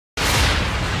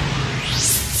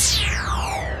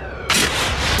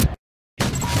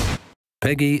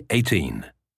Peggy 18.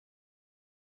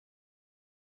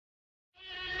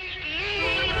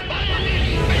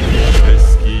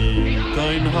 Es gibt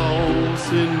ein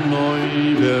Haus in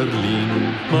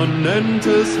Neu-Berlin, man nennt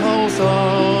es Haus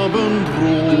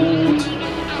Abendrot.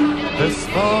 Es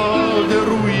war der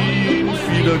Ruin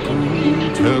vieler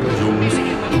guter Jungs,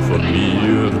 von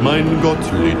mir, mein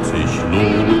Gott, litt ich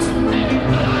Not.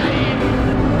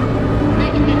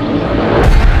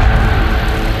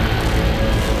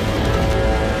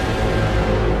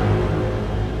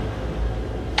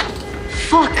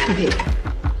 Fuck me.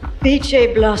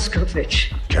 B.J.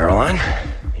 Blazkowicz. Caroline,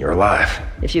 you're alive.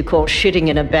 If you call shitting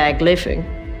in a bag living.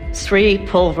 3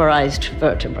 pulverized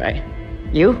vertebrae.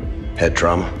 You? Head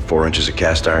trauma, 4 inches of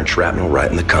cast iron shrapnel right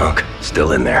in the conch.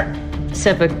 Still in there.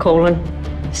 Severed colon,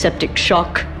 septic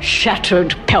shock,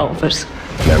 shattered pelvis.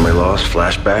 Memory loss,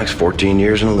 flashbacks, 14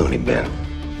 years in a loony bin.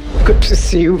 Good to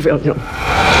see you, William.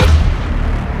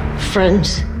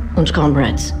 Friends and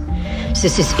comrades,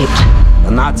 this is it. The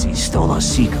Nazis stole our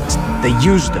secrets. They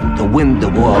used them to win the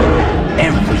war.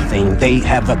 Everything they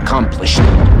have accomplished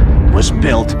was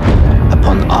built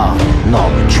upon our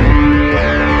knowledge.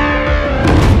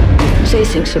 They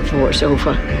think the war's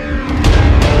over.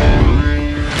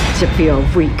 That we are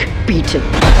weak, beaten.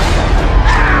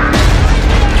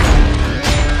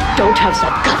 Don't have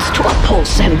the guts to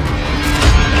oppose them.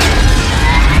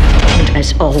 And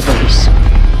as always,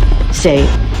 they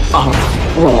are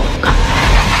wrong.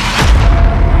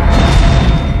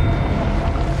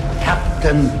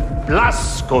 Captain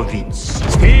Blazkowicz,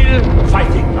 still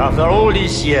fighting after all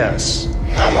these years.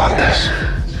 I'm on this.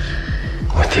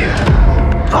 With you.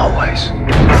 Always.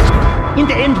 In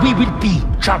the end, we will be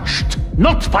judged,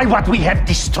 not by what we have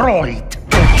destroyed,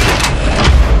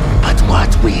 but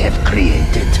what we have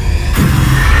created.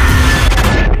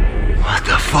 What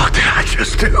the fuck did I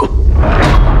just do?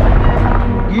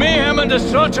 Mayhem and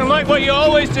destruction like what you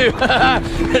always do.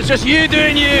 It's just you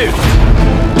doing you.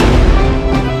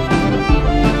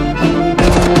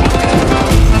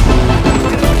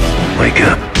 Wake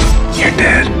up. You're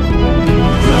dead.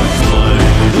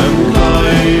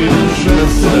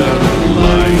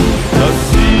 Schwesterlein, dass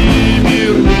sie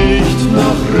mir nicht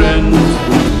nachrennt.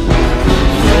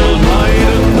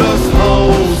 Vermeiden das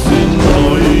Haus in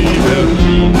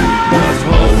Neu-Berlin, das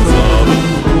Haus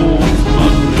Abendrot,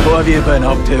 man. What have you been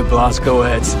up to,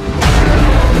 Blazkowicz?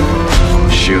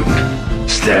 Shooting,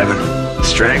 stabbing,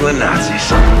 strangling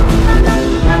Nazis.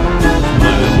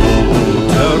 Meine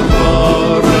Mutter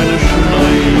war eine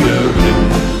Schneiderin,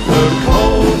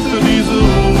 verkaufte diese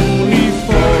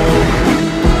Uniform.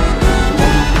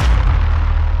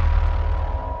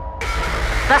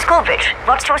 Blazkowicz,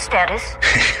 what's your status?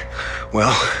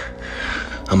 Well,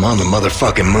 I'm on the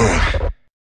motherfucking moon.